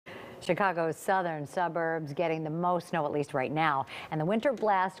Chicago's southern suburbs getting the most snow, at least right now, and the winter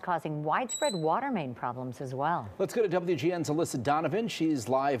blast causing widespread water main problems as well. Let's go to WGN's Alyssa Donovan. She's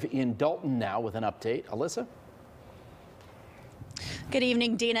live in Dolton now with an update. Alyssa? Good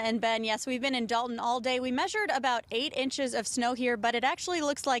evening, Dina and Ben. Yes, we've been in Dolton all day. We measured about 8 inches of snow here, but it actually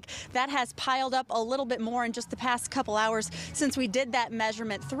looks like that has piled up a little bit more in just the past couple hours since we did that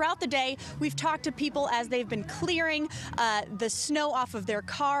measurement. Throughout the day, we've talked to people as they've been clearing the snow off of their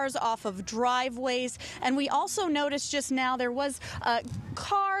cars, off of driveways, and we also noticed just now there was a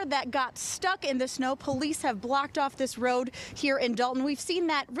car that got stuck in the snow. Police have blocked off this road here in Dolton. We've seen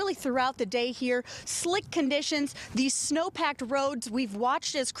that really throughout the day here. Slick conditions, these snow-packed roads. We've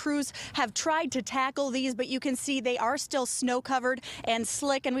watched as crews have tried to tackle these, but you can see they are still snow-covered and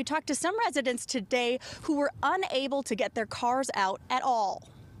slick. And we talked to some residents today who were unable to get their cars out at all.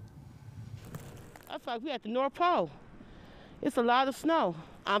 I feel like we're at the North Pole. It's a lot of snow.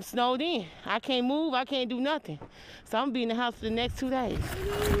 I'm snowed in. I can't move. I can't do nothing. So I'm gonna be in the house for the next 2 days.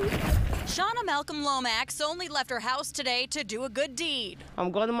 Shauna Malcolm Lomax only left her house today to do a good deed.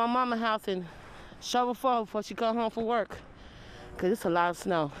 I'm going to my mama's house and shovel for her before she come home from work, because it's a lot of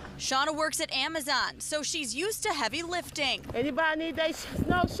snow. Shauna works at Amazon, so she's used to heavy lifting. Anybody need that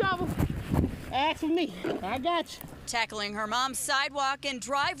snow shovel? Ask for me. I got you. Tackling her mom's sidewalk and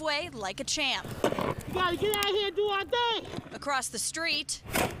driveway like a champ. You gotta get out here and do our thing. Across the street,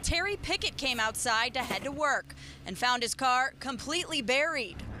 Terry Pickett came outside to head to work and found his car completely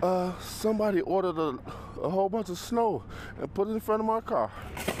buried. Somebody ordered a whole bunch of snow and put it in front of my car.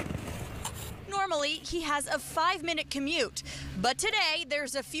 Normally, he has a 5-minute commute, but today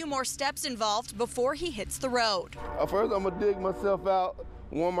there's a few more steps involved before he hits the road. First, I'm gonna dig myself out,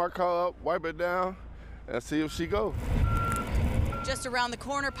 warm my car up, wipe it down, and see if she goes. Just around the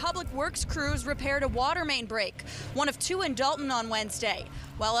corner, Public Works crews repaired a water main break, one of 2 in Dolton on Wednesday,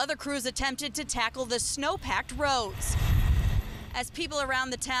 while other crews attempted to tackle the snow-packed roads. As people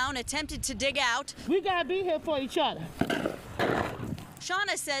around the town attempted to dig out, we gotta be here for each other.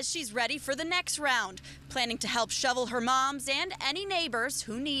 Shauna says she's ready for the next round, planning to help shovel her mom's and any neighbors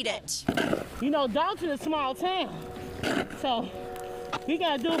who need it. You know, Dolton is a small town, so we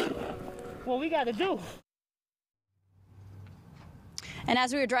gotta do what we gotta do. And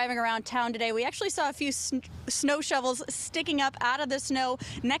as we were driving around town today, we actually saw a few snow shovels sticking up out of the snow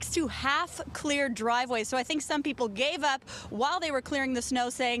next to half-cleared driveways. So I think some people gave up while they were clearing the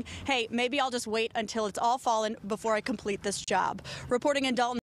snow, saying, hey, maybe I'll just wait until it's all fallen before I complete this job. Reporting in Dolton.